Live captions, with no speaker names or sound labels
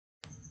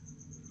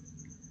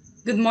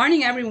Good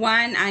morning,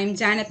 everyone. I'm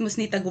Janet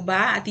Musnita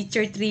Guba, a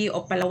Teacher 3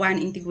 of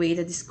Palawan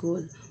Integrated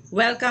School.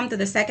 Welcome to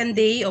the second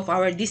day of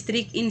our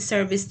District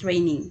in-Service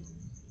training.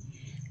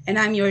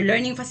 And I'm your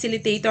learning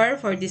facilitator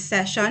for this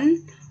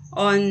session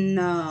on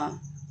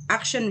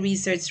action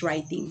research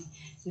writing.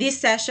 This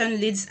session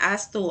leads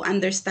us to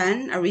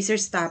understand a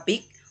research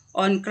topic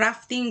on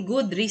crafting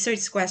good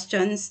research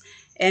questions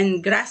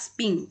and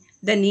grasping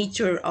the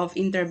nature of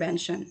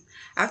intervention.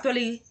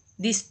 Actually,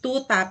 these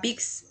two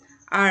topics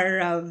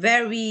are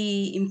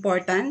very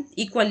important,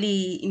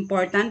 equally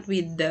important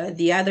with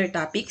the other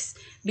topics,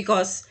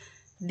 because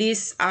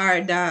these are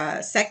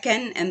the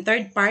second and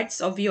third parts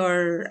of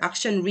your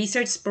action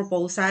research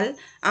proposal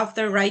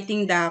after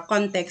writing the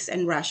context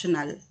and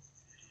rationale.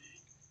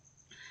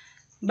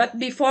 But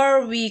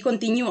before we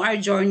continue our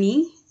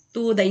journey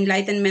to the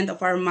enlightenment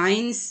of our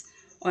minds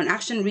on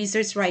action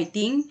research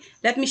writing,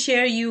 let me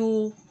share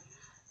you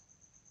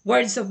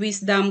words of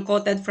wisdom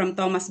quoted from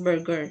Thomas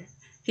Berger.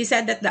 He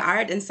said that the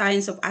art and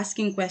science of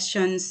asking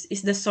questions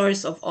is the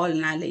source of all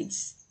knowledge.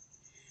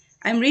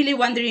 I'm really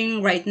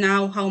wondering right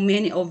now how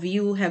many of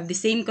you have the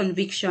same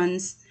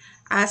convictions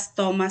as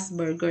Thomas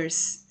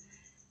Berger's.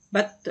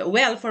 But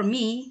well, for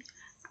me,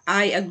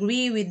 I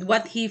agree with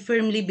what he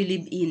firmly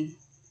believed in.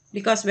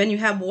 Because when you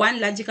have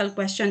one logical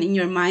question in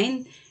your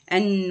mind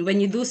and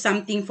when you do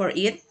something for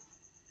it,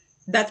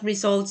 that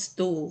results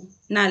to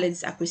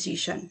knowledge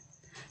acquisition.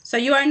 So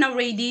you are now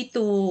ready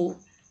to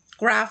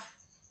craft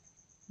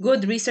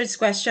good research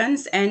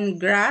questions and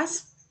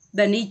grasp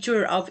the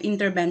nature of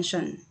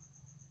intervention.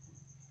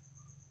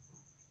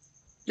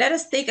 Let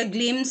us take a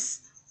glimpse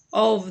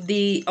of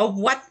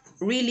what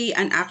really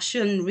an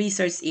action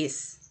research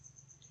is.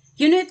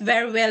 You know it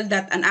very well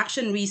that an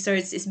action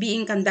research is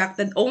being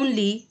conducted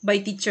only by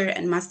teacher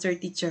and master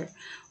teacher,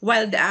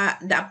 while the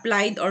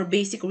applied or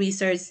basic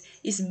research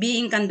is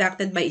being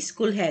conducted by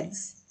school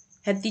heads,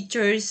 head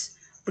teachers,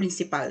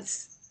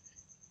 principals.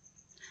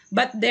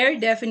 But their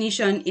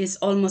definition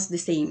is almost the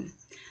same.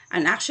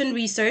 An action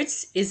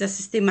research is a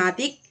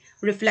systematic,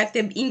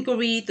 reflective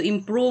inquiry to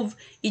improve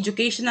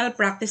educational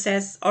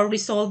practices or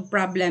resolve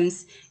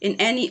problems in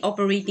any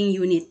operating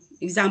unit.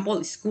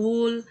 Example,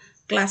 school,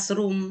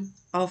 classroom,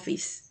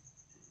 office.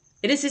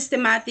 It is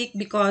systematic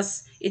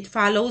because it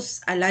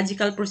follows a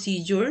logical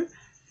procedure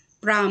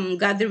from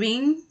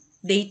gathering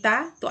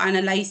data to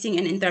analyzing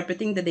and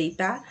interpreting the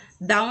data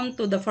down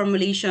to the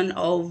formulation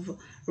of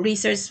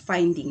research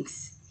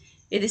findings.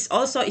 It is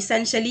also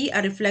essentially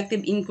a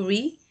reflective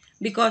inquiry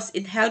because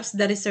it helps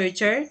the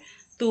researcher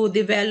to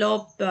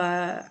develop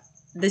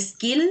the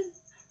skill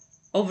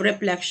of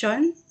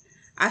reflection,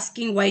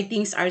 asking why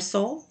things are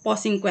so,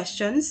 posing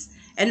questions,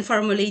 and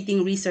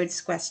formulating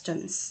research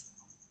questions.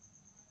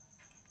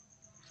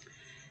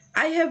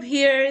 I have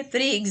here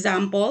 3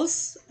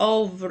 examples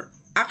of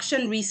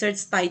action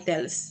research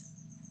titles.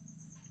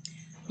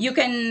 You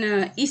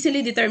can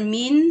easily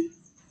determine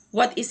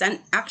what is an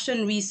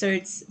action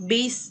research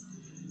based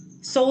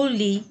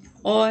solely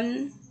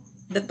on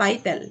the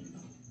title.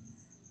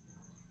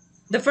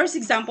 The first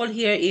example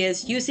here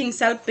is using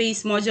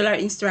self-paced modular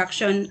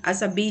instruction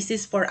as a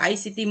basis for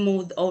ICT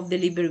mode of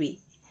delivery.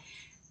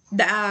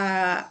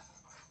 The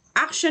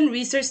action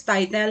research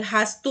title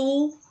has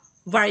 2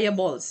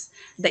 variables,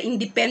 the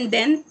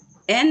independent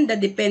and the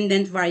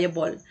dependent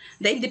variable.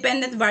 The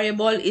independent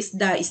variable is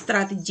the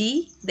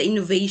strategy, the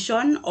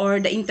innovation, or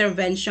the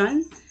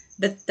intervention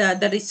that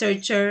the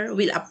researcher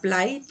will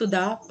apply to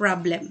the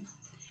problem.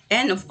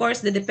 And of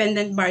course, the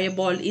dependent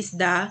variable is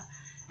the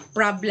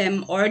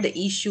problem or the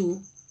issue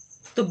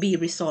to be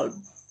resolved.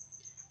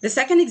 The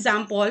second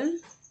example,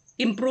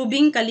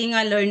 improving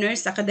Kalinga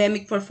learners'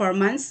 academic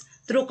performance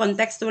through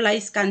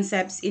contextualized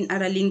concepts in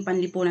Araling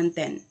Panlipunan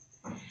 10.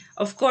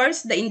 Of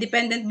course, the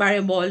independent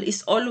variable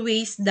is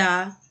always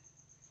the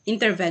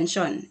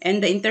intervention.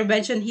 And the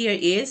intervention here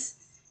is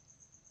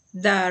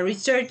the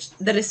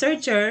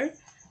researcher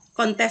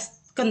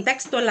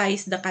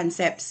contextualize the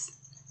concepts.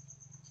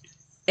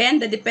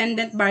 And the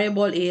dependent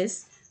variable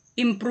is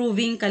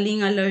improving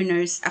Kalinga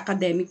learners'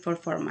 academic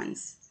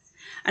performance.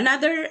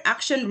 Another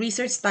action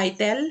research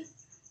title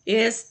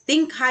is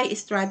Think High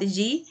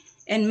Strategy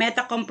and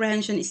Meta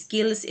Comprehension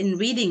Skills in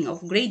Reading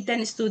of Grade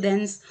 10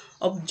 students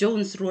of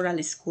Jones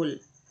Rural School.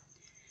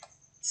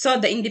 So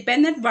the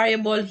independent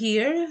variable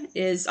here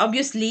is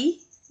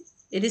obviously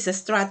it is a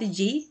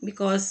strategy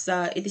because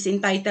it is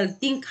entitled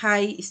Think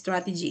High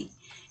Strategy.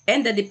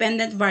 And the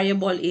dependent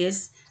variable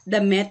is the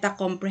meta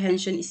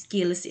comprehension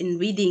skills in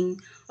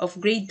reading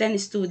of grade 10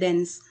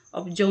 students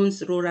of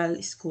Jones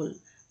Rural School.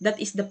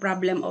 That is the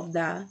problem of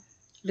the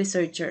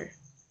researcher.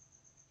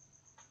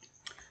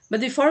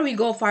 But before we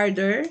go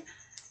further,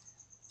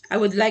 I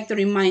would like to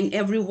remind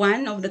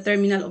everyone of the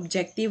terminal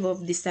objective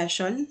of this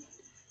session.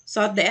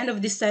 So at the end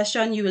of this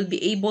session, you will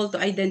be able to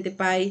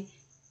identify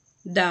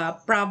the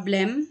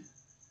problem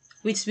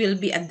which will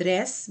be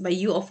addressed by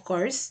you, of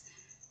course,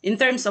 in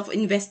terms of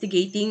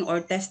investigating or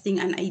testing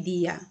an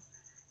idea,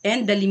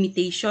 and the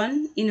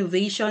limitation,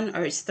 innovation,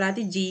 or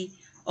strategy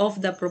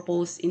of the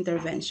proposed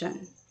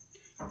intervention.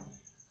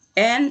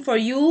 And for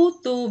you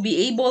to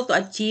be able to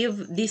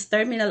achieve this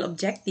terminal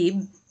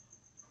objective,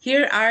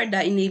 here are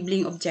the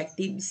enabling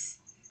objectives.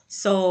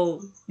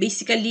 So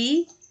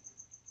basically,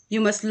 you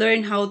must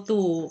learn how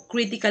to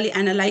critically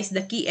analyze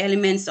the key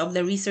elements of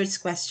the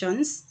research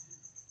questions,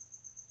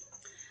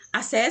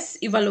 assess,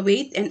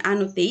 evaluate, and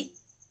annotate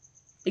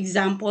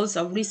examples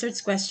of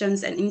research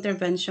questions and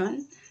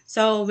intervention.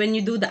 So when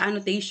you do the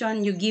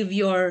annotation, you give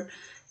your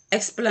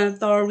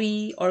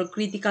explanatory or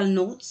critical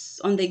notes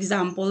on the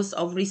examples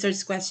of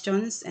research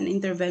questions and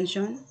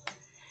intervention.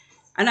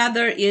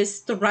 Another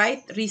is to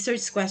write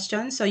research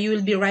questions. So you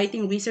will be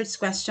writing research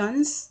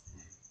questions,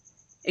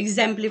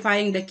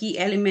 exemplifying the key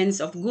elements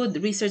of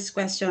good research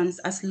questions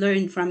as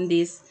learned from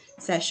this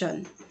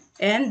session.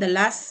 And the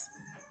last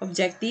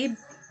objective,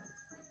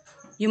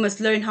 you must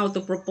learn how to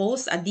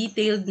propose a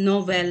detailed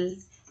novel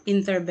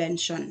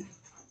intervention.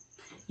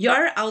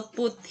 Your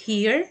output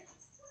here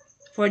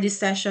for this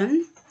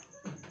session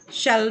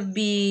shall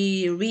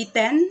be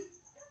written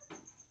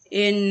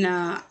in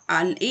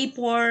an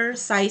A4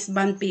 size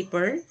bond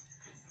paper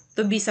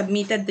to be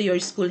submitted to your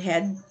school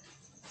head.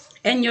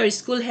 And your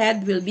school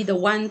head will be the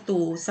one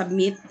to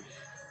submit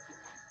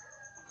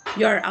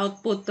your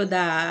output to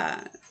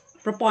the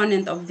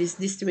proponent of this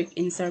district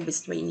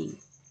in-service training.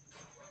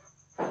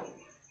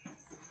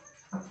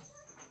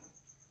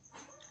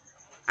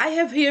 I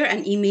have here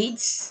an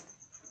image.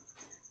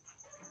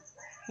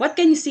 What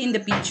can you see in the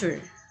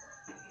picture?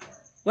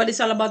 What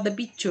is all about the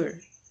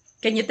picture?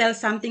 Can you tell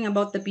something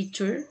about the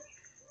picture?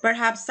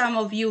 Perhaps some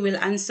of you will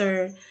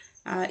answer,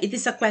 it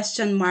is a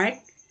question mark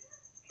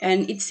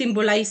and it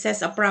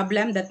symbolizes a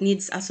problem that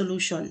needs a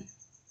solution.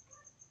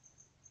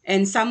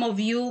 And some of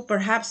you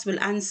perhaps will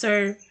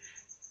answer,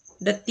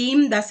 the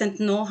team doesn't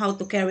know how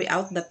to carry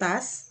out the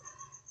task.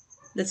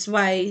 That's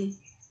why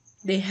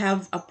they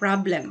have a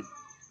problem.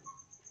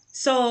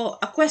 So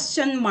a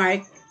question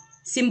mark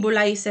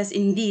symbolizes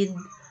indeed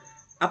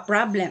a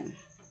problem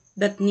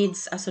that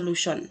needs a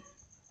solution.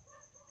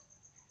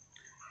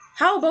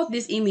 How about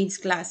this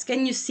image, class?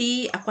 Can you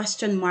see a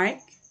question mark?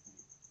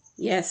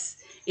 Yes,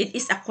 it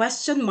is a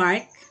question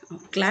mark,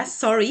 class,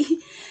 sorry.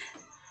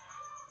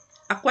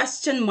 A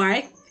question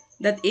mark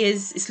that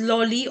is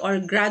slowly or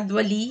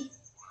gradually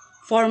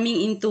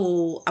forming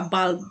into a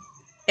bulb.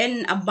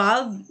 And a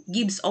bulb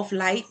gives off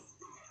light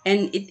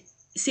and it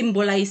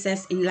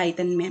symbolizes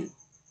enlightenment.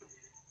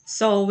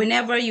 So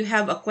whenever you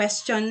have a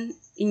question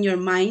in your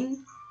mind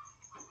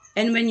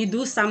and when you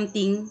do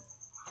something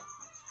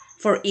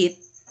for it,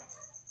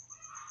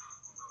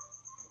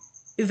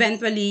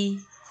 eventually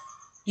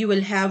you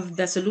will have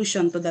the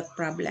solution to that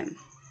problem.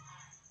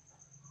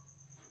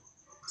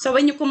 So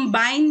when you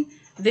combine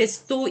these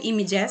two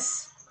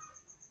images,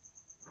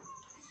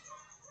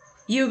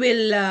 you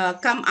will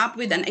come up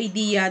with an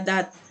idea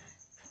that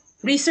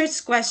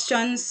research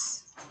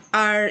questions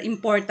are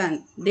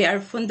important. They are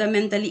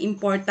fundamentally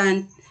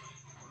important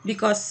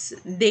because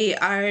they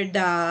are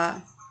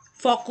the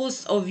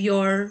focus of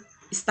your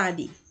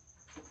study.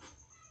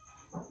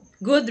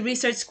 Good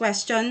research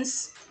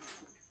questions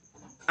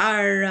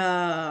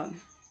are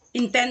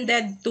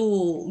intended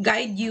to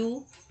guide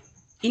you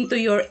into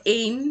your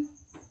aim,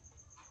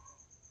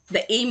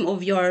 the aim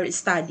of your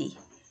study.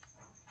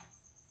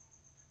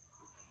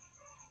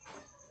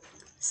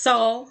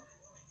 So,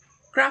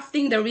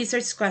 crafting the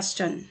research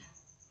question.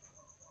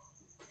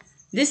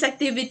 This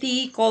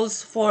activity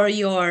calls for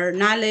your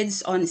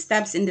knowledge on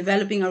steps in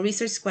developing a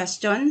research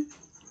question,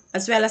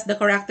 as well as the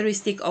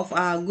characteristic of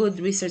a good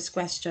research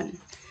question.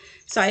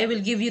 So I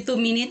will give you 2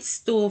 minutes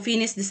to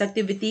finish this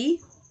activity.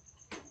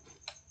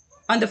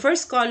 On the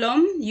first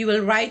column, you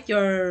will write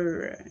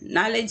your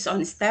knowledge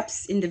on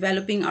steps in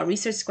developing a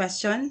research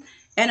question.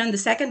 And on the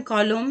second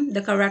column,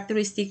 the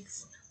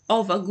characteristics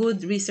of a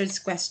good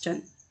research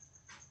question.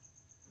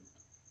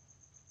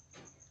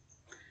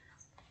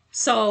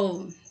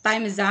 So,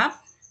 time is up.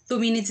 2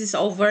 minutes is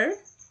over.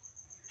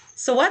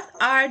 So what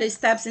are the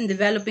steps in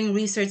developing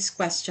research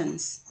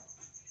questions?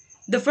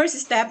 The first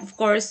step, of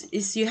course,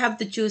 is you have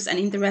to choose an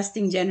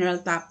interesting general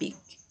topic.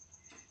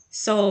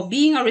 So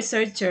being a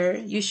researcher,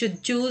 you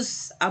should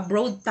choose a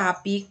broad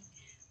topic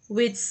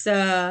which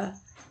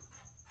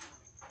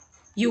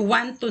you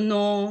want to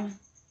know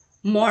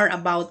more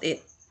about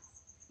it.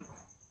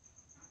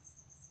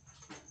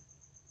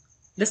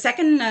 The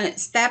second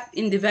step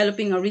in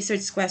developing a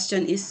research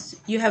question is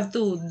you have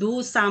to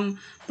do some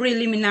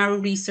preliminary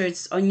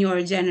research on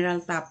your general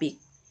topic.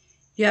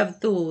 You have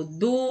to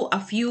do a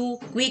few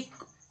quick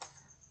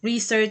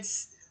research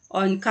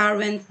on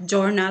current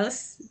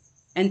journals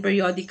and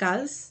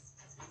periodicals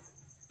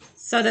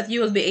so that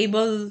you will be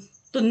able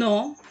to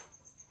know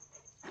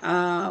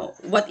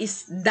what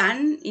is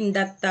done in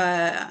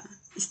that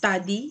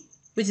study,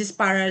 which is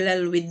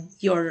parallel with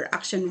your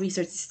action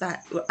research.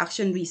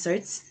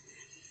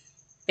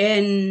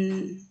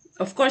 And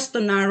of course, to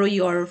narrow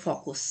your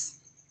focus.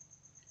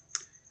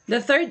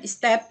 The third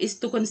step is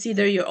to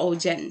consider your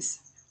audience.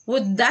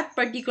 Would that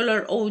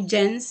particular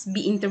audience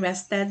be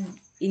interested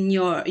in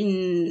your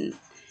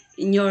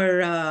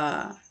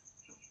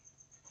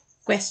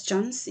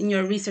questions, in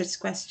your research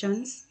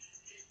questions?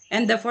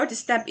 And the fourth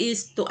step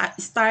is to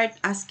start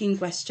asking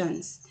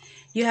questions.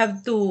 You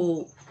have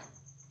to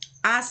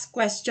ask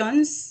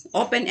questions,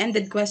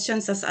 open-ended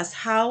questions such as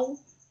how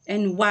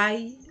and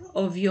why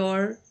of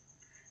your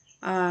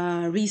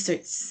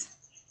research.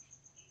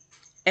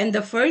 And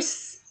the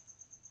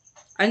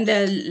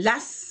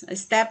last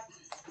step,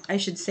 I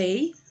should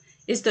say,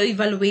 is to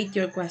evaluate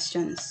your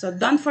questions. So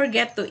don't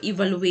forget to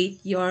evaluate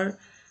your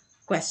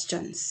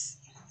questions.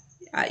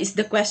 Is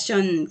the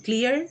question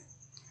clear?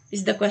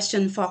 Is the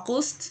question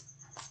focused?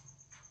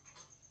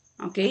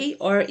 Okay,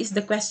 or is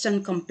the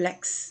question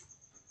complex?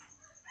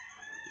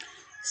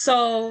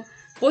 So,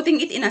 putting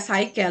it in a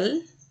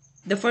cycle,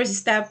 the first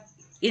step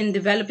in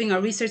developing a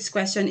research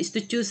question is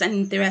to choose an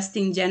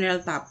interesting general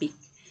topic.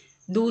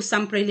 Do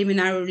some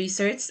preliminary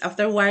research.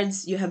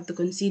 Afterwards, you have to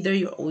consider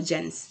your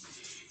audience.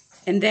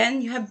 And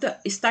then you have to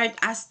start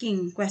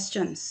asking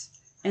questions.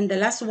 And the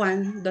last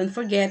one, don't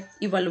forget,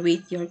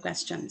 evaluate your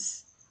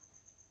questions.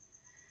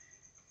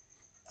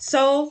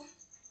 So,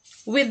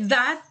 with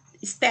that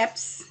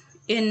steps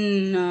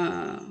in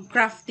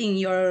crafting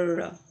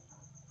your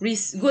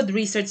good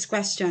research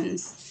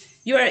questions,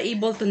 you are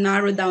able to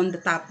narrow down the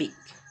topic.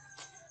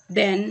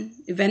 Then,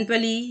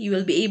 eventually, you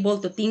will be able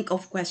to think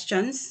of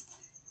questions.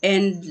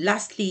 And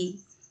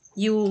lastly,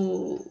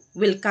 you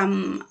will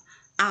come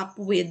up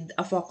with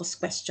a focus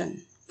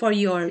question for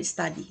your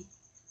study.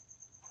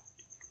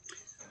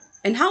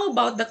 And how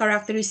about the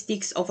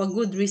characteristics of a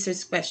good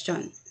research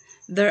question?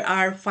 There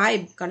are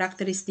 5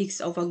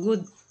 characteristics of a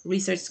good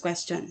research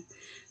question.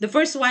 The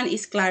first one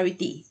is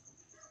clarity.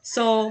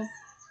 So,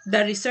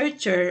 the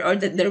researcher or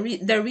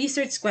the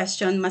research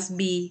question must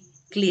be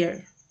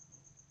clear.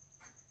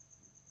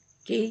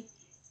 Okay?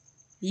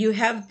 You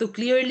have to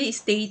clearly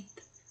state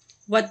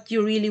what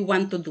you really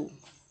want to do.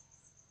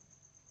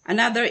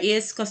 Another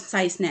is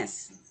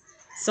conciseness.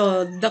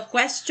 So,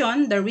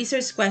 the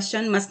research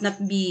question must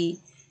not be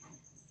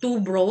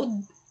too broad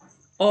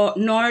or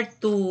nor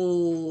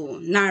too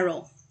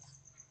narrow.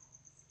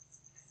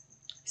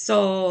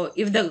 So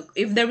if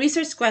the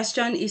research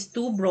question is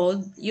too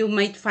broad, you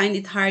might find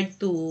it hard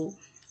to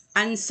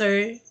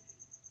answer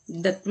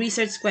that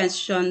research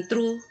question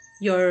through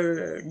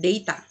your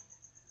data.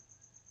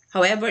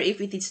 However,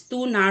 if it is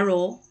too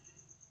narrow,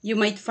 you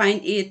might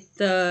find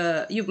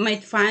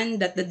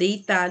that the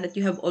data that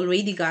you have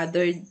already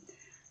gathered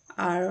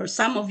or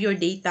some of your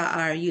data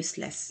are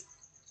useless.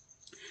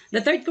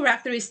 The third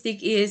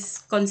characteristic is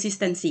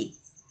consistency.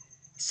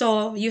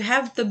 So you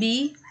have to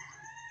be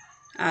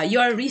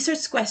your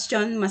research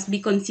question must be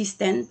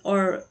consistent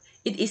or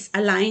it is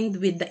aligned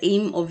with the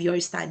aim of your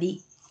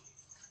study.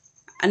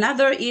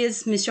 Another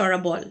is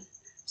measurable.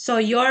 So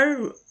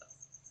your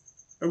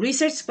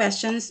research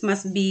questions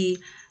must be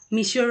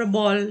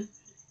measurable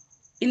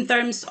in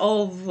terms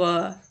of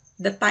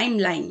the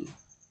timeline,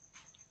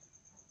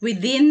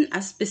 within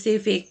a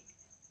specific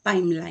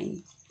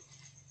timeline.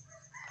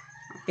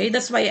 Okay,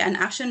 that's why an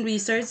action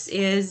research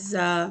is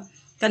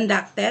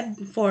conducted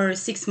for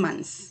 6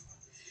 months.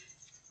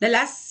 The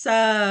last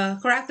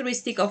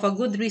characteristic of a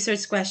good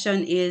research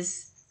question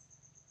is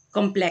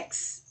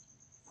complex.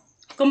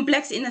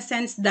 Complex in a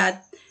sense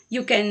that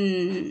you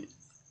can,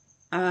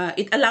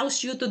 it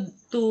allows you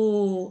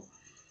to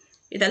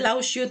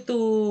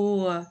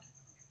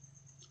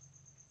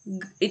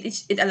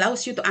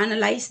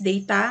analyze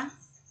data,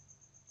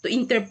 to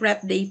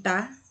interpret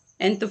data,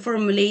 and to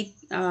formulate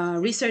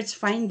research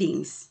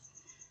findings.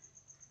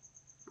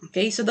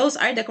 Okay, so those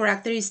are the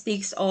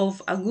characteristics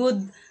of a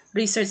good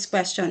research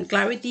question: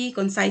 clarity,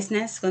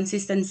 conciseness,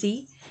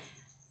 consistency.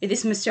 It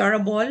is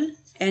measurable,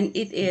 and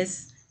it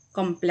is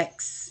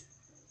complex.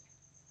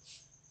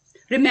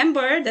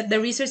 Remember that the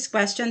research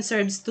question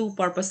serves 2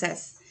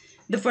 purposes.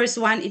 The first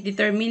one, it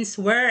determines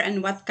where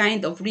and what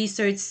kind of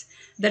research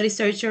the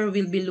researcher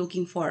will be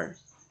looking for.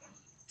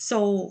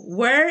 So,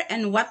 where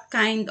and what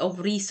kind of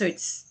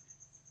research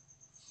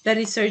the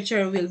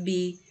researcher will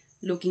be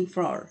looking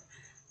for.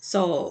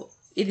 So,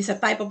 it is a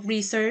type of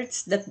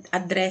research that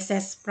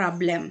addresses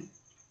problem.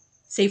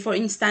 Say, for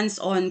instance,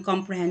 on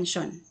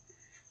comprehension,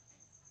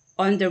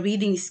 on the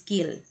reading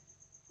skill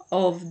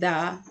of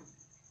the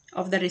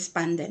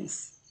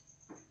respondents.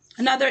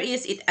 Another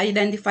is it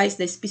identifies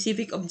the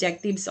specific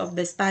objectives of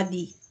the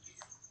study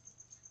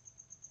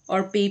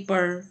or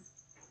paper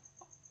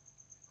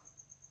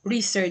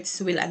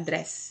research will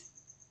address.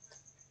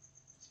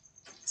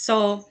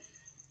 So,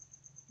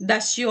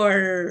 does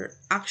your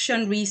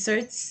action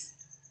research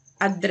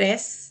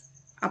address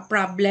a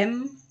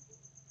problem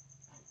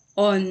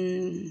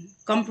on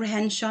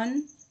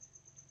comprehension?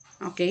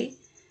 Okay,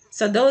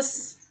 so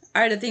those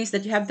are the things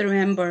that you have to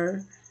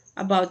remember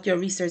about your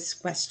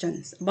research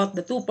questions, about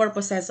the 2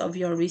 purposes of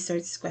your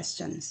research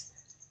questions.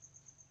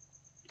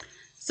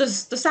 So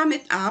to sum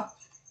it up,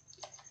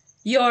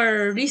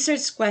 your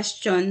research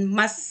question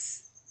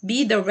must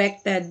be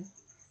directed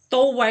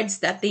towards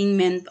the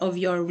attainment of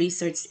your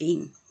research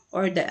aim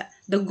or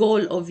the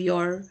goal of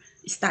your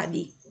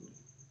study.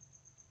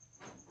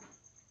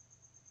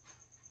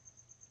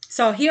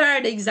 So here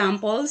are the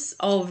examples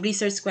of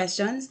research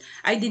questions.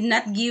 I did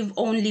not give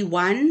only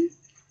one.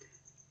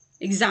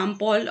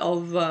 example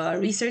of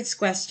research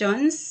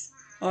questions,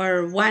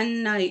 or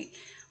one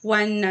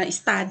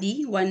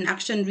study, one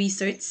action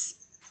research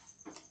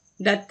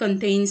that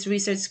contains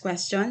research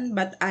question,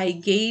 but I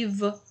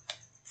gave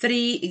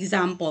 3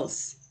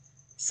 examples.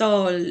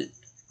 So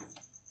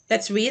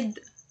let's read.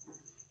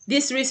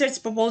 This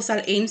research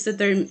proposal aims to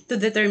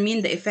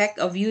determine the effect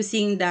of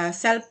using the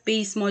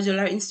self-paced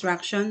modular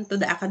instruction to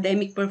the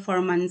academic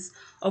performance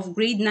of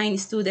grade 9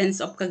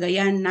 students of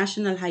Cagayan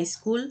National High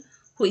School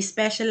who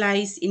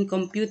specialize in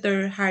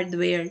computer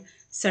hardware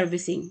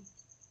servicing.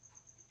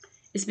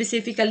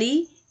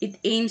 Specifically, it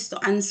aims to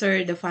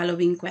answer the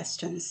following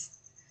questions.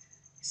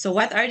 So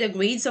what are the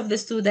grades of the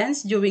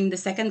students during the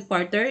second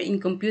quarter in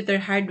computer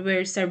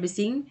hardware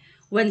servicing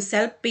when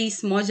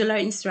self-paced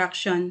modular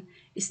instruction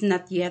is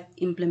not yet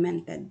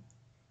implemented?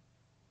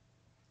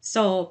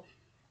 So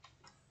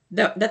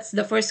that's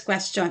the first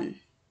question.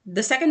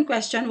 The second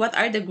question, what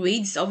are the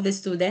grades of the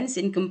students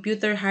in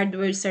computer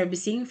hardware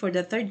servicing for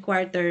the third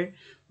quarter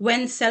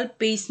when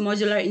self-paced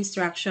modular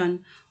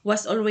instruction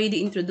was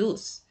already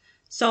introduced?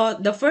 So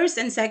the first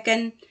and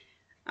second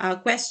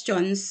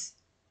questions,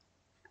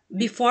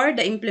 before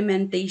the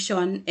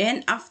implementation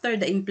and after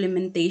the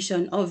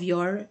implementation of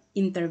your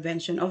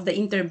intervention, of the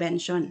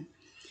intervention.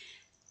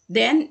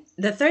 Then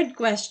the third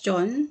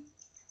question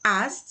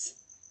asks,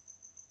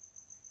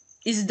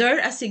 is there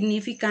a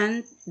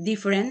significant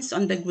difference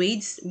on the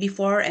grades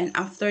before and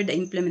after the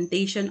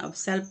implementation of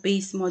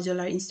self-paced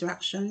modular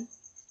instruction?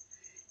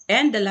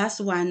 And the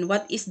last one,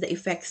 what is the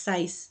effect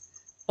size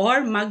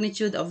or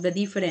magnitude of the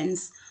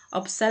difference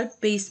of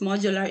self-paced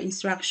modular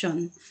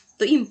instruction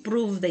to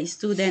improve the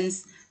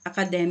students'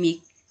 academic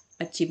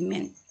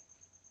achievement?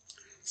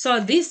 So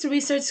these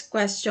research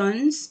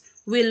questions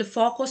will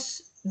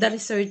focus the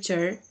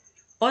researcher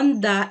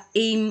on the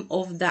aim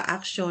of the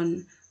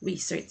action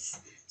research.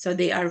 So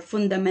they are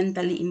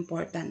fundamentally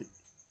important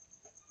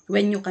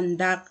when you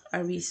conduct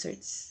a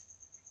research.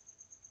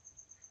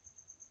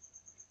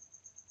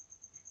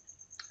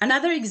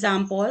 Another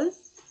example,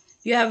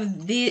 you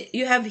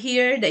have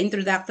here the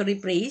introductory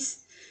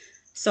praise.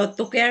 So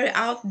to carry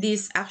out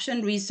this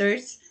action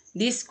research,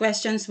 these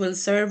questions will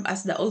serve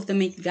as the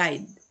ultimate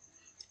guide.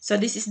 So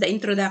this is the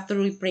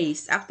introductory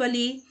praise.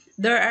 Actually,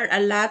 there are a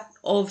lot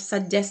of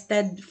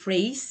suggested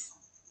phrase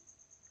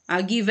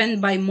given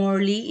by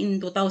Morley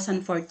in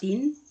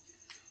 2014.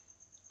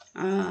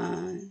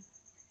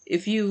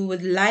 If you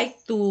would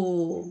like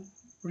to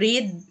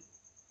read,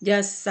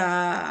 just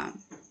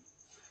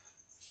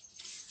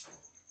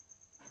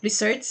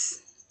research.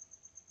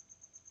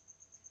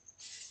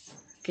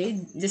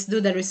 Okay, just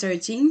do the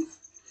researching.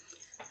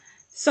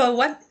 So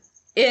what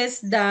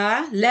is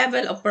the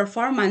level of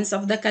performance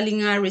of the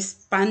Kalinga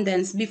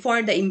respondents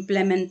before the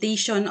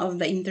implementation of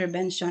the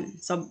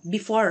intervention? So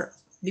before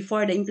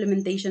the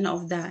implementation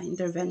of the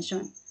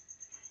intervention.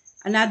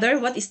 Another,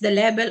 what is the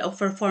level of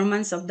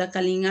performance of the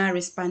Kalinga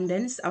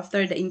respondents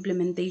after the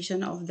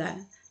implementation of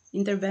the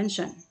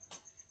intervention?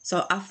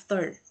 So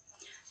after.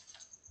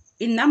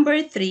 In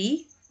number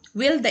 3,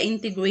 will the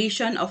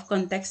integration of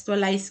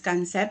contextualized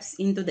concepts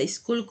into the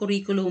school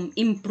curriculum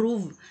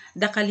improve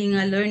the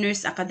Kalinga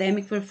learners'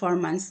 academic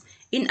performance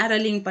in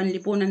Araling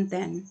Panlipunan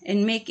 10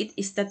 and make it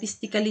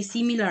statistically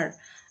similar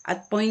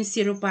at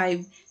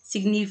 0.05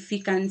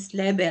 significance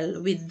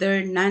level with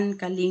their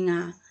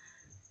non-Kalinga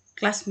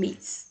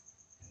classmates?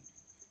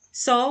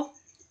 So,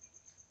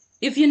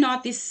 if you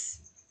notice,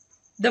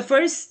 the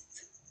first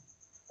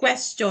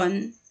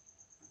question,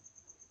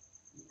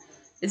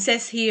 it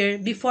says here,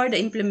 before the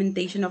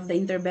implementation of the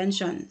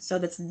intervention. So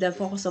that's the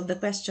focus of the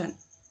question.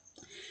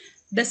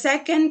 The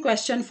second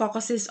question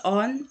focuses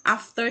on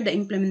after the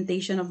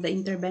implementation of the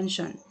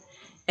intervention.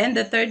 And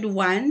the third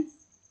one,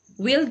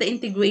 will the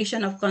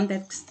integration of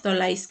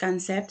contextualized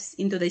concepts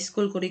into the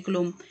school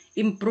curriculum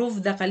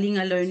improve the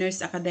Kalinga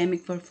learners'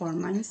 academic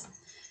performance?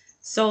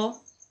 So,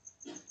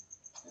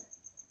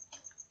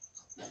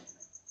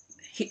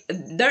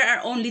 there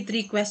are only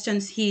 3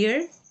 questions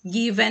here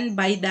given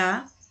by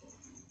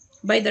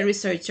the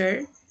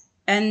researcher,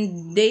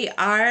 and they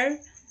are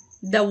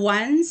the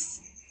ones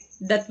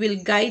that will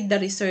guide the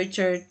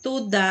researcher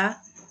to the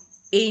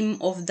aim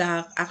of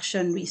the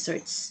action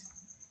research.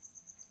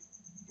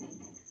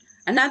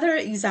 Another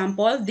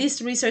example,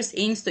 this research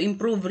aims to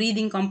improve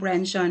reading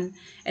comprehension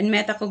and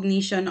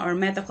metacognition or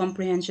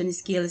metacomprehension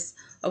skills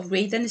of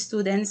grade 10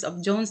 students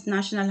of Jones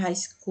National High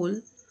School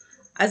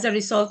as a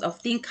result of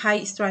Think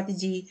High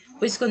strategy,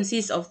 which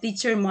consists of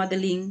teacher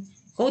modeling,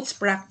 coach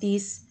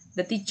practice,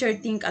 the teacher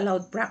think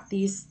aloud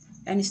practice,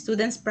 and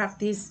students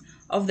practice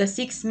of the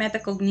 6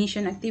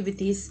 metacognition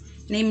activities,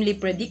 namely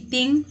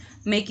predicting,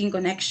 making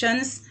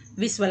connections,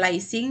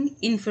 visualizing,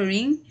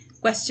 inferring,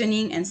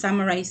 questioning, and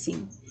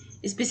summarizing.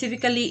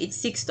 Specifically, it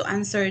seeks to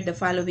answer the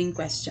following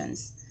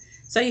questions.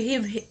 So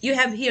you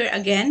have here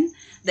again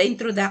the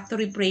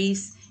introductory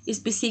praise.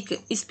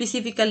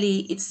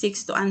 Specifically, it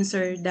seeks to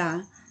answer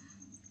the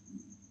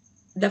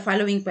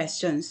following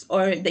questions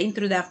or the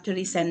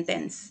introductory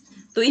sentence.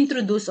 to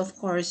introduce, of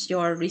course,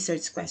 your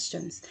research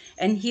questions.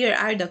 And here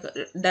are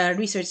the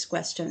research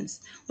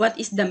questions. What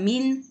is the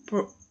mean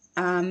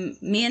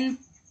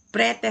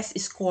pretest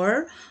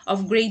score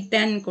of grade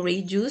 10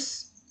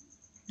 courageous?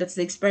 That's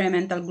the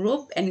experimental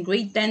group. And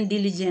grade 10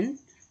 diligent,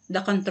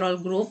 the control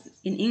group,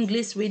 in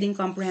English reading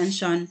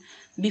comprehension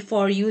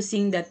before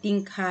using the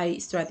think high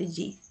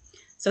strategy.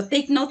 So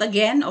take note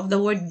again of the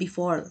word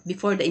before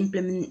the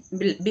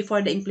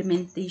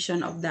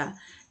implementation of the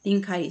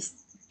think high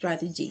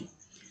strategy.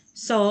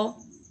 So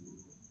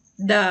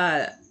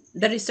the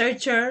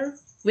researcher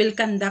will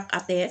conduct a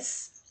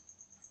test,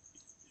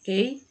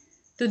 okay,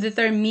 to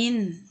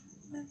determine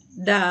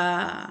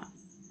the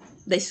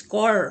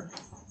score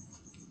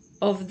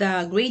of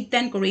the grade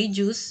 10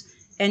 courageous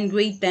and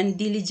grade 10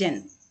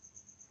 diligent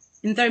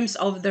in terms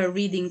of the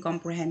reading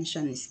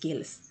comprehension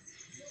skills.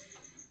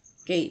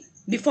 Okay,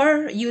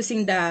 before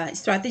using the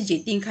strategy,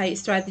 think high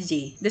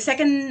strategy. The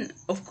second,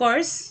 of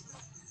course,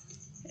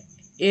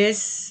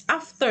 is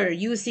after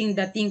using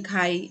the think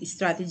high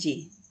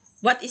strategy.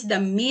 What is the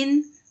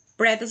mean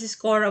pretest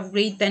score of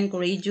grade 10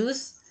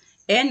 courageous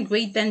and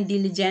grade 10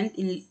 diligent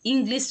in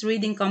English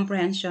reading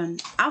comprehension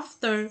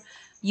after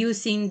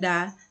using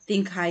the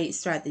think high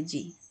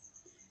strategy?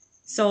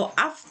 So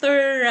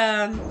after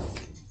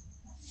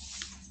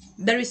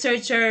the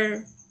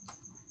researcher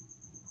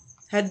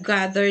had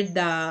gathered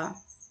the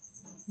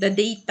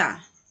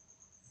data,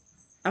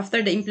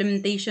 after the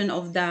implementation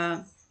of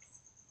the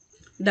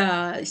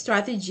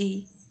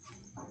strategy,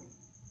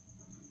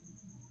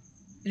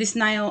 it is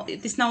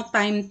now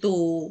time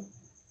to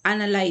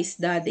analyze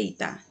the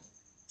data.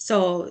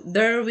 So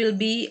there will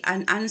be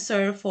an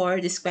answer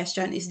for this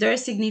question. Is there a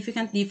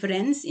significant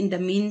difference in the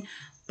mean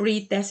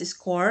pre-test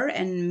score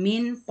and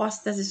mean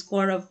post-test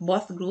score of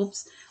both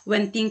groups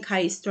when think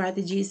high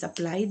strategy is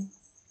applied?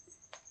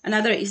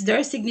 Another, is there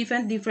a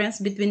significant difference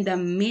between the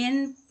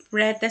mean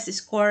pre-test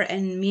score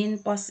and mean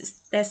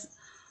post-test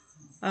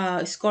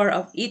score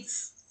of each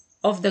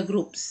of the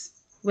groups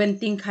when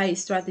think high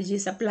strategy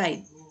is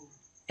applied?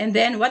 And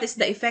then, what is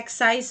the effect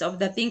size of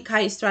the think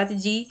high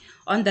strategy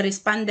on the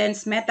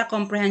respondents' meta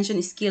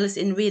comprehension skills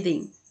in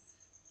reading?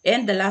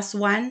 And the last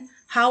one,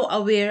 how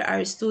aware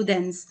are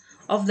students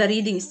of the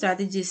reading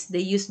strategies they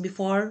used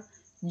before,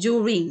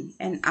 during,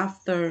 and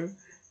after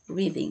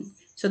reading?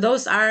 So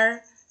those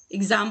are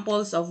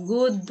examples of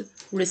good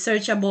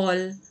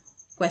researchable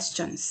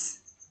questions.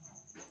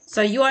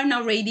 So you are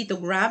now ready to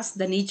grasp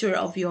the nature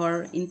of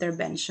your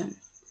intervention.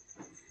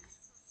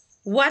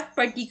 What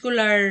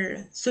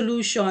particular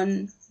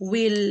solution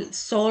will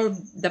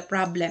solve the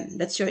problem?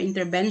 That's your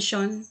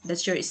intervention,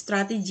 that's your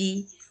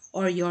strategy,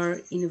 or your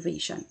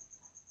innovation.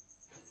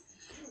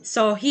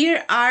 So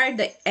here are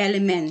the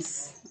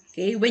elements.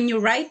 Okay, when you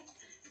write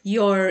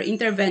your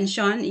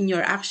intervention in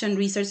your action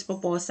research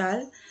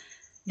proposal,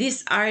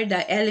 these are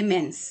the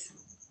elements,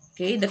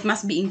 okay, that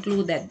must be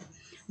included.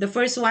 The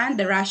first one,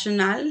 the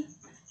rationale,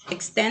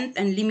 extent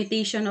and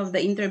limitation of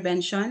the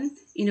intervention,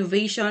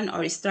 innovation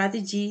or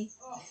strategy,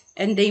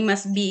 and they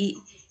must be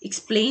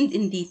explained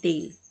in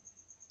detail.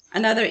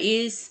 Another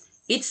is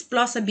its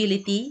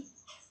plausibility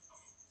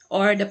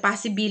or the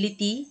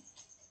possibility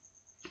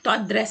to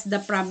address the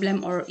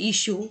problem or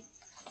issue,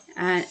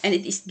 and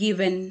it is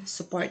given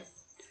support.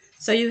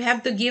 So you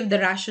have to give the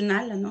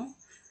rationale,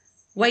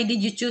 why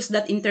did you choose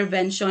that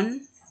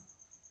intervention,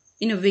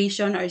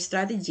 innovation, or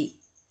strategy?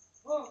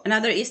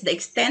 Another is the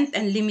extent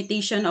and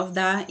limitation of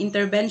the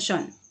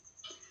intervention.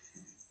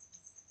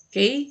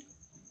 Okay,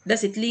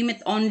 does it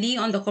limit only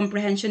on the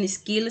comprehension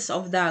skills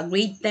of the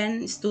grade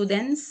 10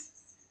 students?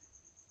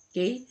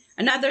 Okay,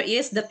 another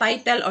is the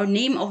title or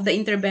name of the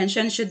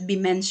intervention should be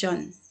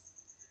mentioned.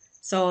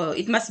 So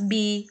it must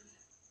be,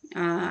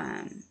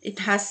 it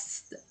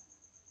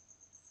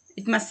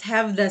must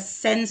have the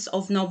sense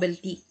of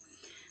novelty.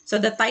 So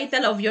the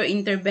title of your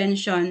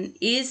intervention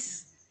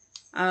is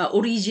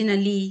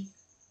originally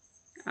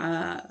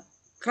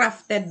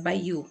crafted by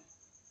you.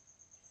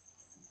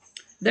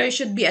 There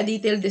should be a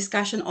detailed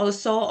discussion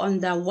also on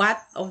the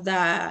what of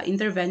the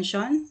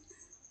intervention.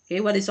 Okay,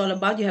 what it's all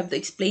about. You have to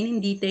explain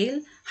in detail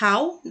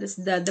how, that's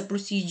the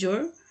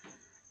procedure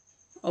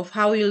of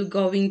how you're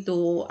going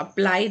to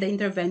apply the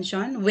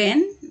intervention,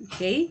 when,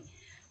 okay,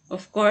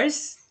 of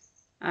course,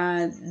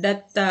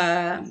 that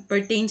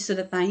pertains to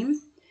the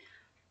time,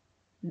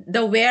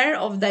 the where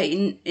of the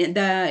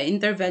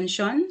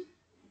intervention,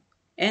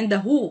 and the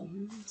who.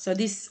 So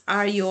these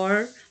are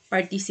your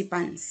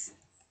participants.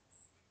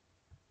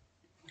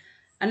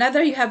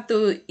 Another, you have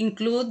to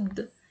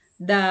include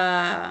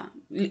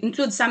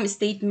some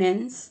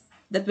statements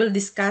that will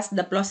discuss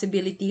the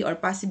plausibility or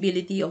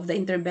possibility of the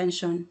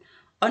intervention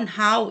on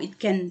how it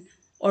can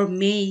or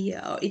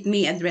it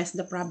may address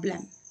the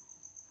problem.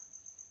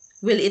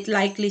 Will it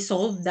likely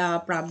solve the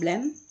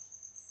problem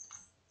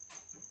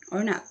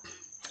or not?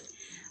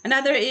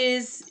 Another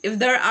is if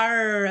there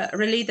are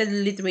related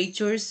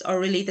literatures or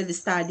related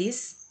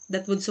studies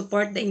that would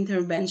support the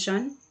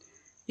intervention,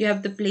 you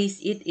have to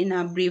place it in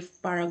a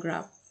brief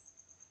paragraph.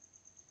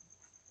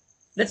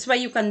 That's why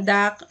you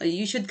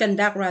should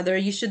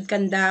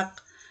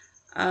conduct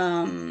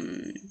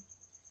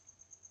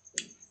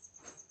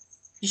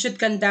you should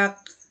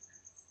conduct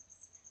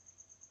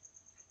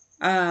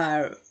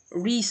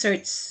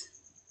research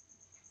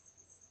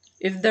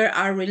if there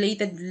are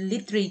related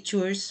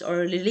literatures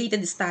or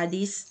related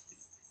studies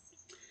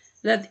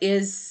that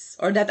is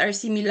or that are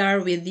similar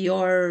with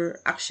your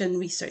action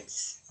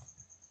research.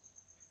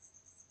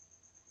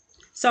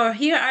 So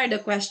here are the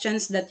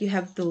questions that you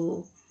have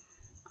to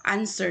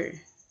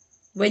answer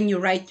when you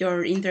write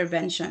your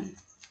intervention.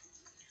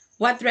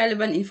 What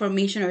relevant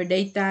information or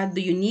data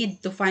do you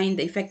need to find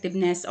the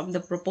effectiveness of the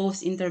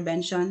proposed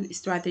intervention,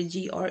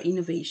 strategy, or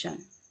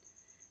innovation?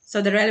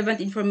 So the relevant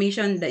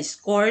information, the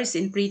scores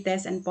in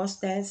pre-test and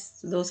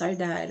post-test, those are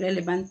the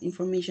relevant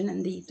information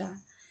and data.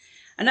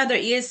 Another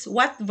is,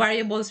 what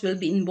variables will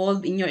be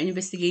involved in your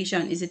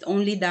investigation? Is it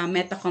only the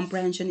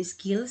meta-comprehension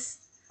skills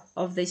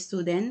of the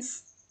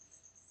students?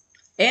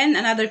 And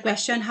another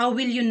question, how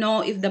will you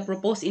know if the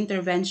proposed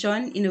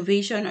intervention,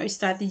 innovation, or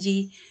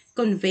strategy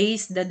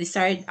conveys the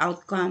desired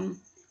outcome,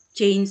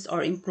 change,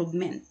 or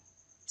improvement?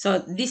 So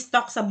this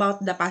talks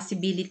about the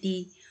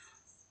possibility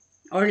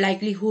or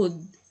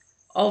likelihood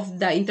of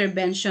the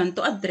intervention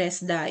to address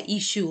the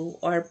issue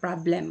or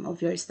problem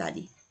of your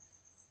study.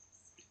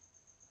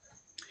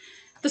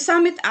 To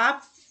sum it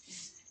up,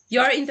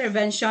 your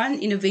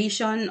intervention,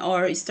 innovation,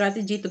 or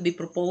strategy to be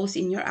proposed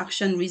in your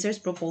action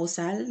research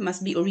proposal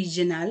must be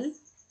original,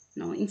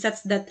 in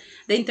such that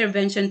the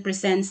intervention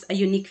presents a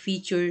unique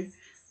feature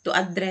to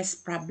address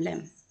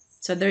problem.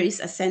 So there is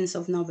a sense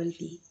of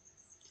novelty.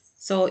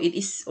 So it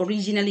is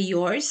originally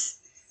yours.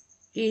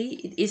 Okay,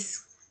 it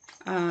is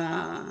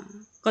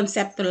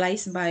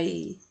conceptualized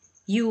by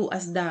you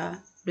as the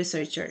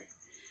researcher.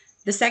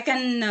 The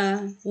second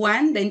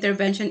one, the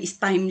intervention is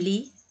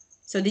timely.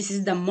 So this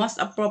is the most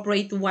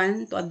appropriate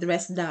one to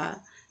address the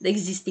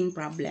existing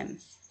problem.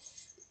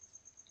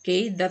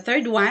 Okay, the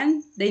third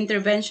one, the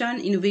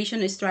intervention,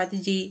 innovation,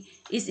 strategy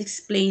is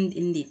explained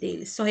in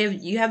detail. So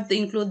you have to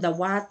include the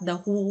what, the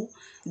who,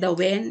 the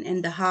when,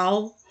 and the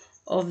how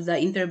of the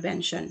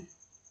intervention.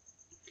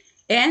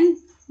 And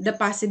the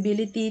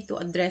possibility to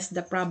address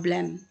the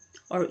problem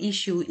or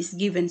issue is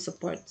given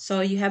support. So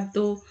you have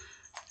to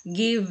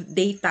give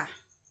data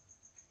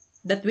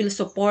that will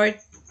support,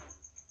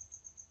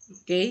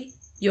 okay,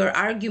 your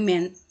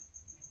argument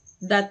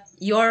that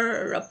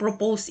your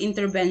proposed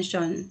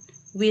intervention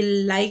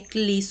will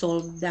likely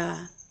solve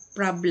the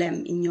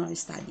problem in your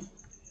study.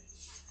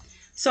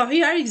 So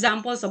here are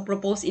examples of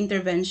proposed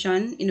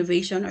intervention,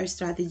 innovation, or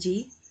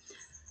strategy.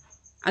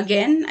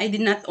 Again, I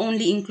did not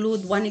only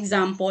include one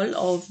example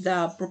of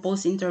the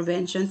proposed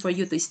intervention for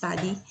you to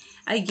study.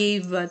 I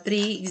gave 3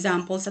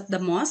 examples at the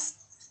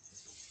most.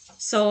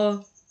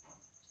 So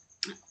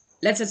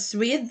let's just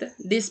read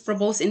this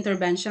proposed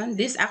intervention.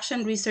 This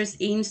action research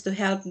aims to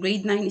help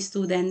grade 9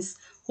 students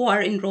who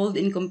are enrolled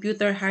in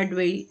computer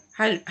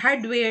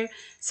hardware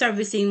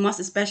servicing, most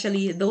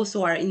especially those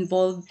who are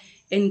involved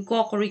in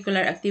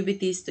co-curricular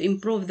activities, to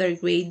improve their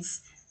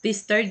grades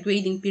this third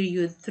grading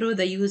period through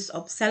the use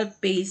of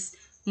self-paced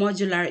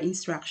modular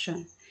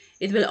instruction.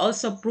 It will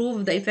also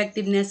prove the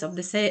effectiveness of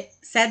the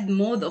said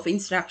mode of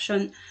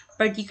instruction,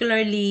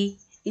 particularly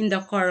in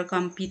the core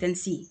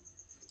competency: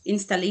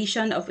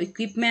 installation of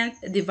equipment,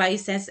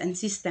 devices, and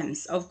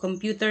systems of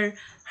computer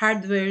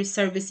hardware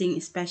servicing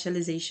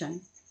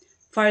specialization.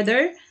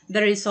 Further,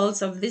 the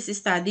results of this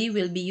study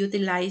will be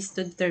utilized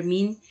to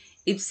determine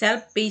if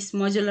self-paced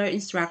modular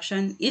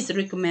instruction is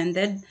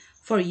recommended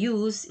for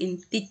use in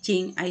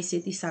teaching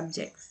ICT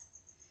subjects.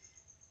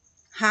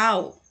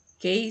 How?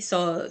 Okay,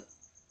 so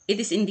it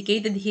is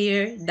indicated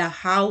here the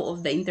how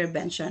of the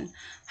intervention.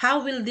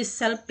 How will this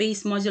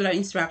self-paced modular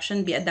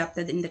instruction be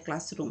adapted in the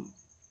classroom?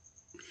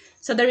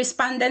 So the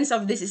respondents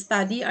of this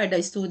study are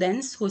the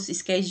students whose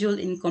schedule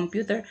in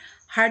computer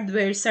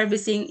hardware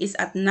servicing is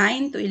at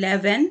 9 to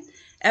 11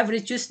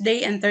 every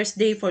Tuesday and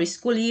Thursday for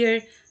school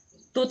year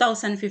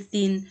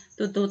 2015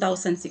 to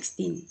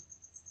 2016.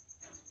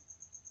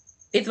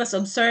 It was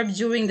observed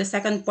during the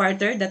second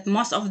quarter that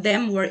most of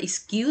them were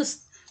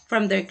excused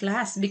from their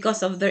class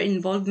because of their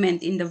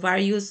involvement in the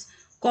various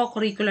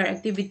co-curricular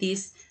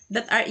activities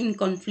that are in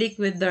conflict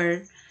with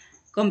their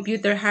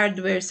computer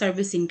hardware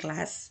servicing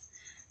class.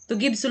 To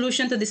give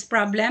solution to this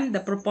problem, the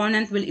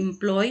proponent will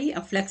employ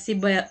a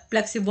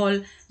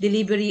flexible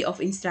delivery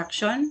of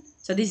instruction.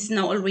 So this is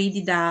now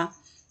already the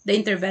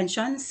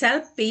intervention,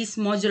 self-paced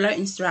modular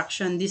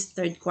instruction this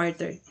third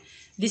quarter.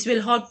 This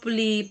will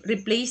hopefully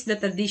replace the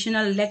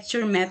traditional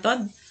lecture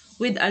method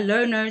with a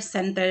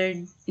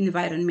learner-centered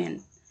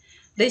environment.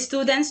 The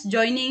students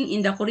joining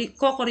in the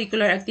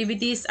co-curricular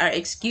activities are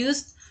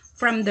excused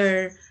from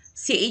their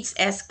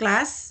CHS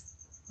class,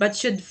 but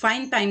should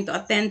find time to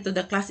attend to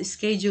the class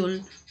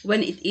schedule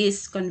when it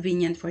is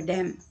convenient for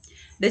them.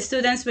 The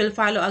students will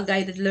follow a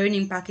guided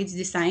learning package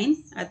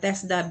design, a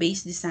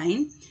test-based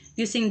design,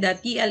 using the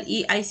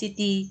TLE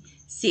ICT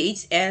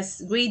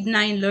CHS Grade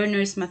 9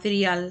 Learners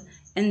material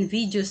and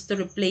videos to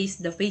replace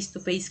the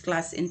face-to-face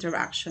class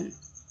interaction.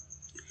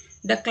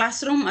 The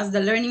classroom as the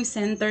learning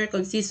center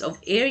consists of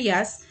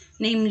areas,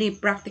 namely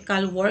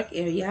practical work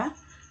area,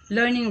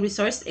 learning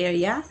resource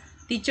area,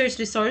 teachers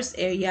resource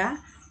area,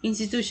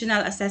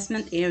 institutional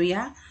assessment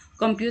area,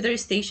 computer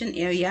station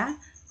area,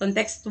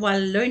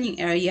 contextual learning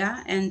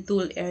area, and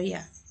tool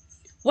area.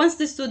 Once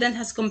the student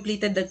has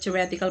completed the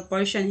theoretical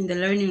portion in the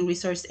learning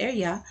resource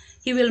area,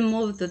 he will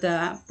move to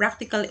the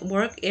practical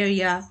work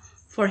area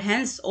for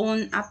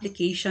hands-on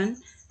application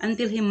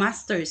until he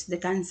masters the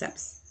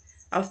concepts.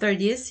 After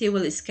this, he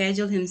will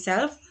schedule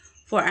himself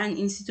for an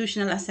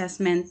institutional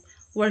assessment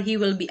where he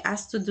will be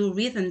asked to do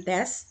written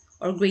tests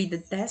or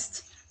graded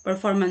tests,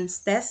 performance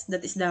tests,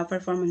 that is the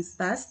performance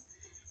test,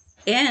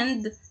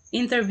 and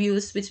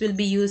interviews which will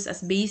be used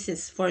as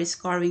basis for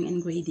scoring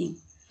and grading.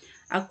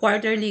 A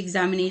quarterly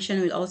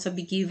examination will also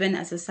be given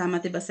as a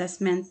summative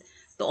assessment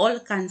to all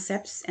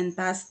concepts and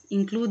tasks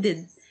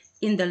included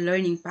in the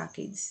learning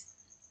package.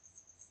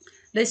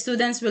 The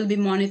students will be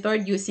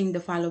monitored using the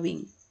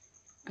following: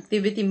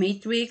 activity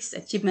matrix,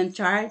 achievement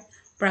chart,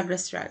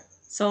 progress chart.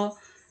 So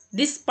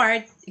this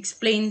part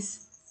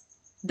explains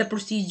the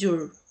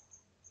procedure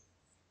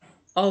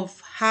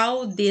of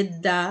how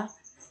did the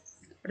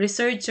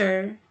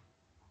researcher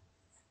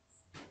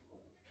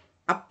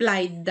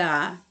apply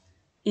the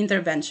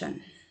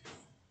intervention.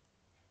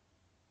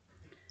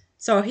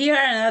 So here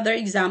another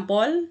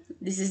example.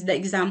 This is the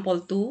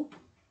example 2.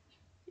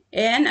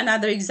 And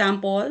another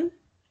example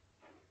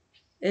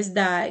is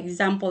the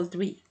example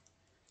 3.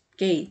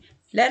 Okay,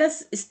 let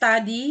us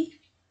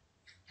study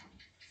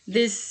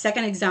this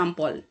second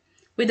example.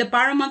 With the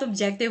paramount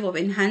objective of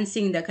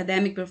enhancing the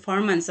academic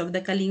performance of the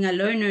Kalinga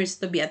learners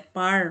to be at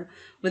par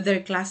with their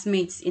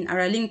classmates in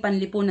Araling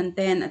Panlipunan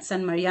 10 at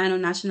San Mariano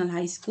National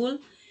High School.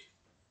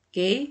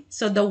 Okay,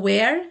 so the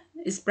where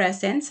is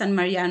present, San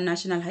Mariano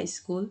National High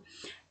School.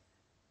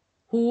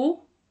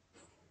 Who?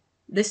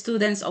 The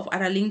students of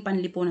Araling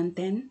Panlipunan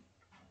 10.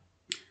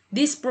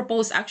 This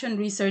proposed action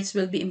research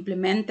will be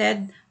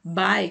implemented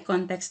by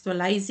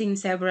contextualizing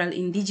several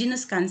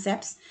indigenous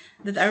concepts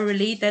that are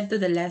related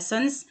to the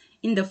lessons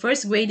in the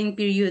first grading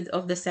period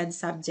of the said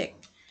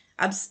subject.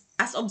 As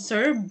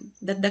observed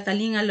that the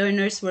Kalinga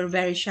learners were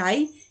very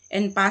shy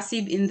and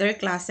passive in their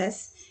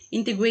classes,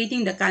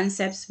 integrating the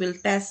concepts will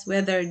test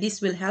whether this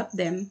will help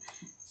them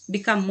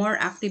become more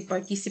active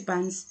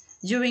participants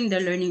during the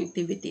learning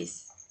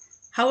activities.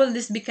 How will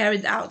this be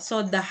carried out?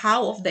 So the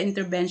how of the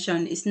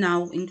intervention is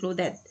now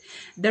included.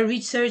 The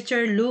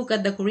researcher looked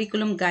at the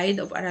curriculum guide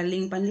of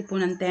Araling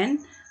Panlipunan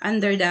 10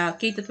 under the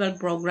K-12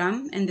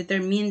 program and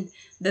determined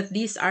that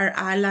these are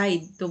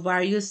allied to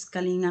various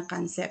Kalinga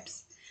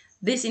concepts.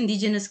 These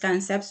indigenous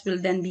concepts will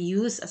then be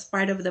used as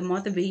part of the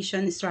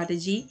motivation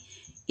strategy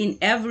in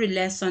every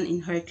lesson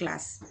in her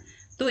class.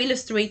 To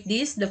illustrate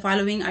this, the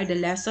following are the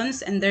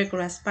lessons and their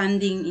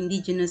corresponding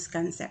indigenous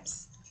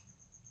concepts.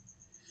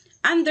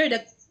 Under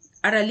the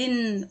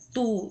Aralin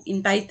 2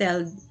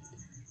 entitled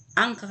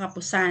Ang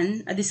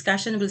Kakapusan, a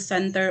discussion will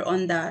center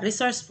on the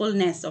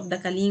resourcefulness of the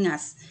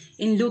Kalingas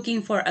in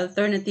looking for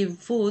alternative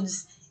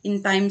foods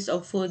in times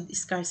of food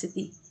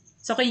scarcity.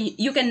 So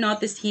you can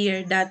notice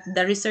here that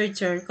the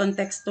researcher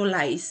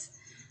contextualized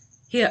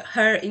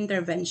her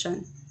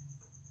intervention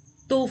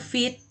to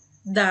fit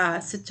the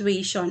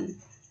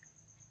situation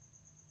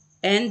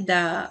and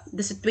the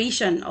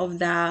situation of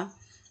the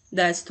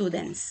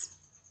students.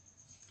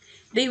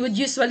 They would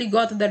usually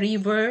go to the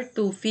river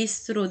to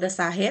fish through the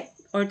Sahit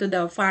or to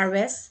the far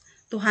west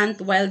to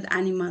hunt wild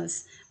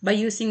animals by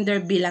using their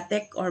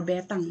bilatek or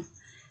betang.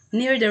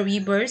 Near the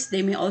rivers,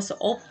 they may also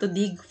opt to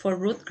dig for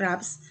root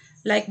crops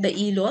like the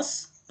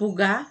ilos,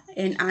 puga,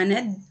 and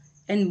aned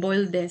and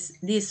boil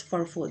this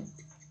for food.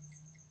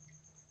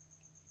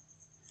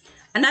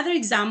 Another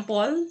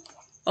example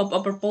of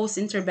a proposed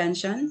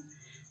intervention,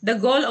 the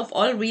goal of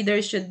all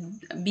readers should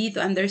be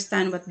to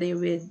understand what they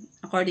read,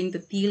 according to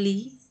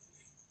Tilly,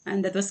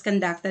 and that was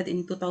conducted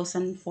in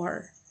 2004.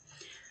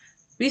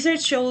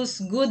 Research shows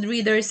good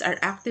readers are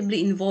actively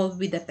involved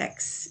with the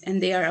text,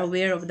 and they are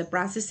aware of the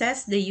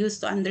processes they use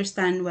to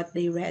understand what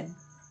they read.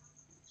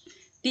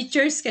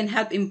 Teachers can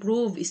help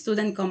improve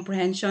student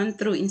comprehension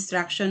through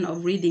instruction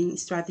of reading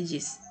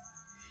strategies.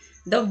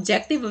 The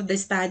objective of the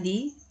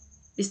study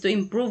is to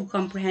improve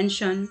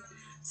comprehension.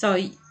 So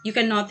you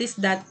can notice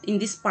that in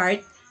this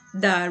part,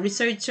 the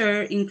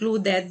researcher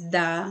included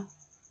the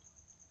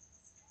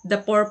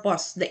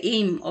purpose, the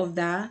aim of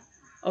the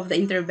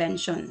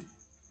intervention.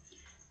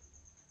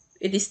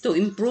 It is to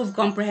improve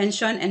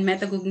comprehension and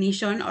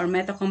metacognition or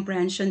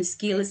metacomprehension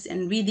skills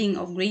and reading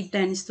of grade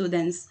 10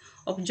 students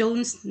of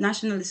Jones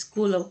National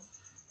School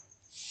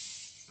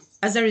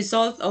as a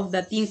result of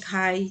the Think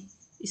High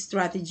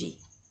strategy.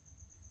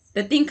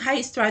 The Think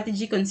High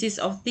strategy consists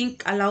of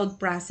think aloud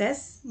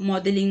process,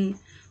 modeling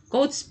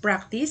codes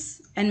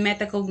practice, and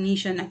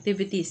metacognition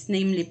activities,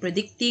 namely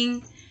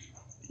predicting,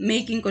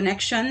 making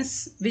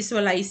connections,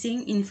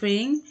 visualizing,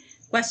 inferring,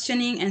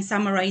 questioning, and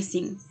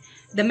summarizing.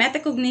 The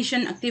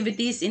metacognition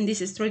activities in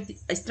this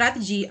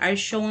strategy are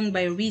shown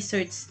by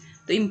research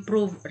to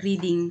improve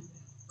reading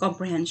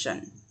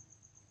comprehension.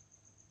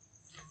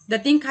 The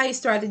Think High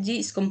strategy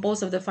is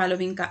composed of the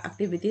following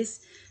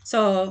activities.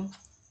 So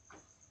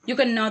you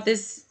can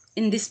notice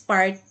in this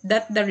part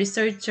that the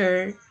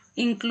researcher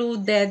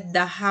included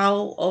the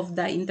how of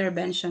the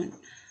intervention.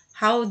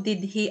 How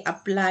did he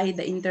apply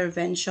the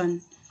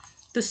intervention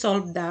to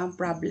solve the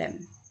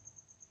problem?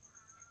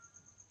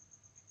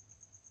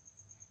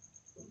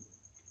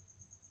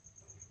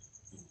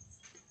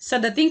 So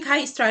the Think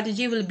High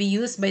strategy will be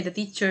used by the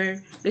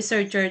teacher,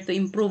 researcher to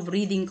improve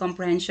reading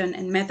comprehension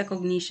and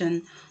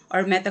metacognition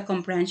or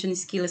metacomprehension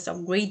skills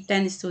of grade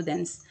 10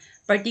 students,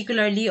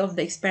 particularly of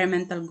the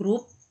experimental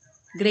group,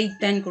 grade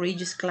 10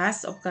 courageous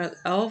class of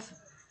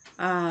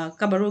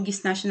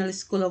Cabarugis National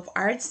School of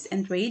Arts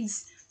and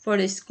Trades for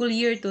the school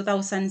year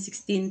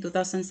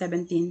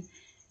 2016-2017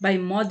 by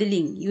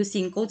modeling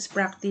using codes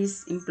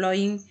practice,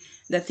 employing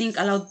the Think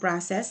Aloud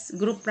process,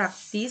 group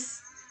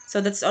practice. So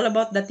that's all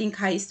about the Think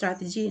High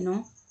strategy, you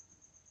know.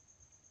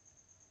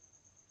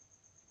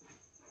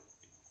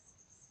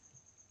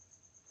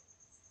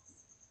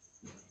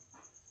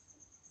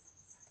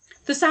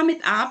 To sum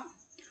it up,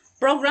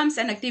 programs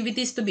and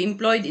activities to be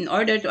employed in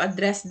order to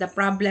address the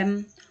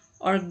problem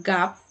or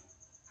gap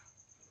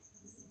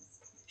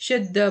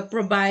should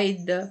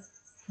provide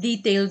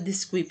detailed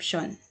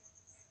description.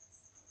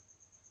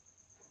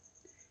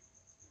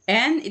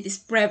 And it is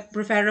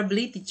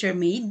preferably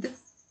teacher-made.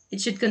 It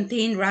should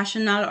contain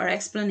rationale or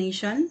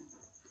explanation.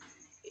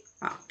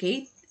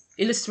 Okay.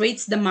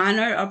 Illustrates the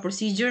manner or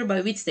procedure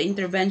by which the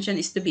intervention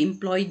is to be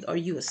employed or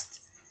used.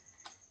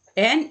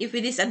 And if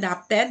it is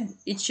adapted,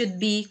 it should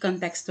be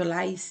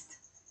contextualized.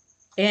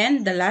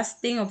 And the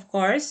last thing, of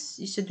course,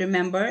 you should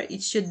remember,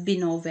 it should be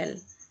novel.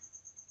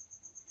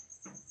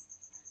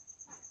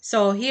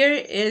 So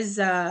here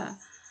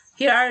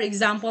are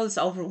examples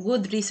of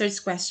good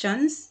research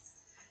questions.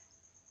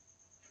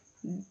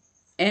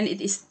 And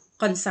it is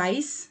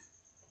concise.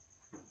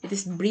 It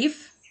is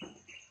brief.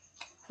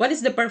 What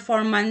is the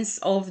performance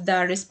of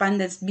the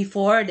respondents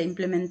before the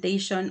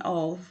implementation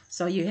of?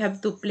 So you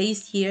have to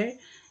place here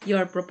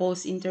your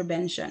proposed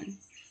intervention.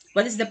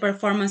 What is the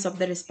performance of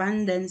the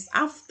respondents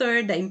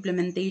after the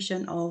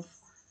implementation of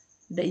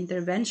the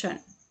intervention?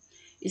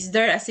 Is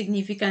there a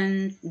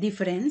significant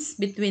difference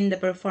between the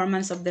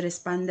performance of the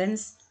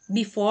respondents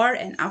before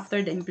and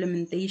after the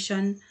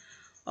implementation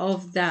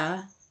of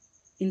the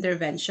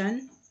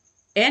intervention?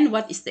 And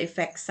what is the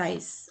effect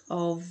size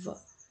of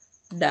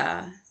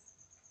the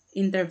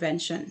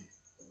intervention?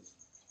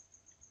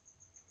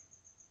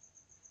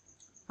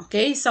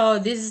 Okay, so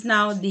this is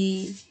now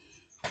the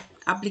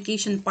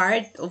application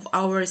part of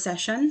our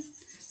session.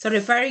 So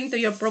referring to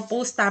your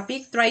proposed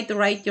topic, try to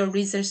write your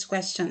research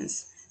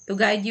questions. To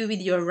guide you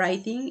with your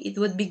writing, it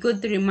would be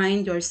good to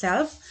remind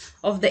yourself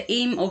of the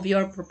aim of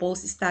your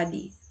proposed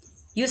study.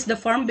 Use the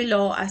form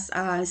below as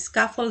a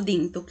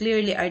scaffolding to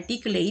clearly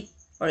articulate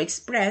or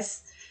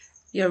express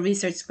your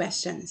research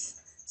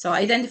questions. So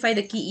identify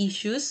the key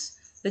issues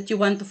that you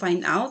want to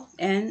find out,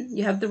 and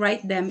you have to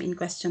write them in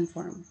question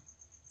form.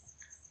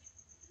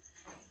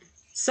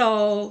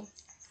 So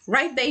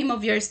write the aim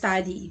of your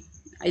study.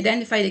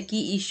 Identify the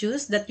key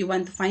issues that you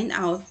want to find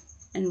out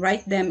and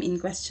write them in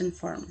question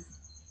form.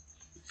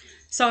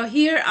 So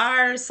here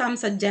are some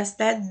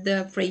suggested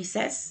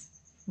phrases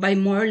by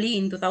Morley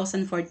in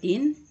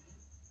 2014.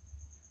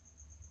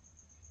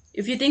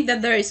 If you think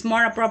that there is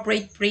more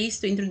appropriate phrase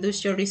to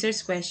introduce your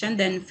research question,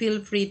 then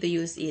feel free to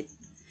use it.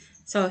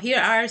 So here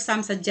are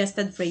some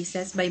suggested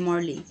phrases by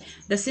Morley.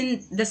 The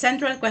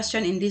central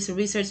question in this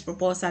research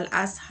proposal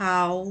asks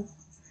how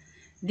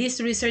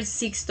this research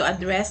seeks to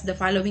address the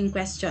following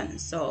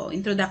questions. So,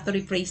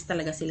 introductory phrase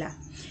talaga sila.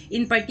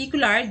 In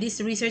particular,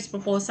 this research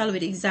proposal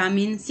will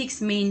examine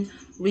 6 main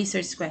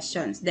research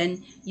questions.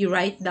 Then, you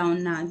write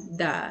down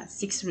the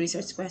 6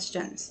 research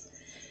questions.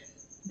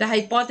 The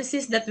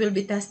hypothesis that will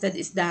be tested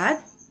is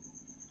that.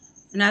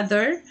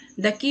 Another,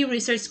 the key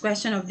research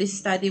question of this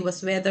study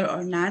was whether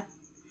or not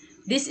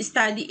this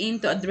study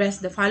aimed to address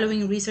the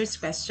following research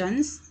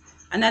questions.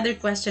 Another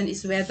question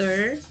is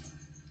whether.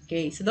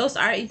 Okay, so those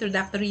are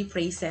introductory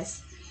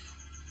phrases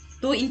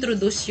to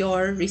introduce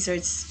your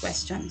research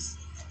questions.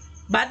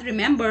 But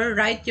remember,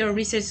 write your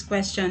research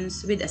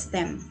questions with a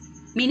stem.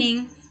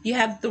 Meaning, you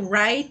have to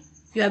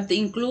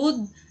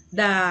include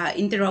the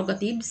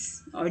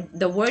interrogatives or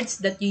the words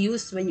that you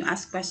use when you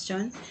ask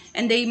question,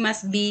 and they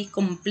must be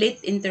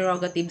complete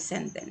interrogative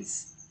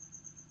sentence.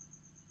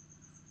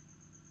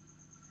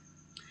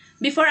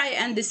 Before I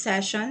end this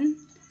session,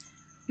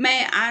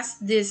 may I ask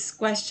this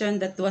question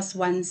that was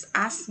once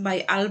asked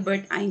by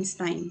Albert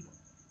Einstein?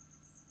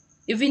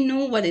 If we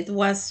knew what it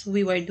was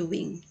we were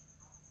doing,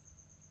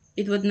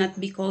 it would not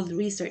be called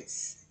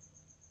research,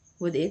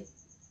 would it?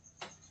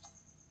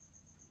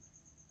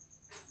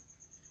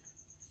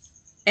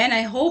 And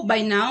I hope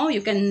by now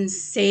you can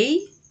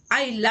say,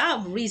 I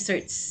love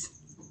research.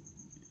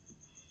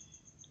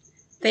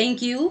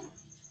 Thank you.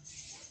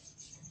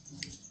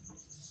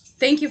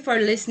 Thank you for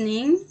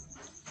listening.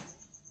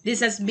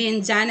 This has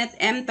been Janet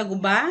M.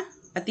 Taguba,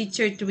 a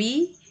Teacher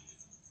 3,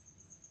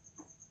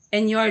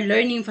 and your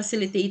learning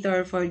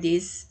facilitator for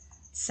this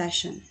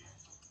session.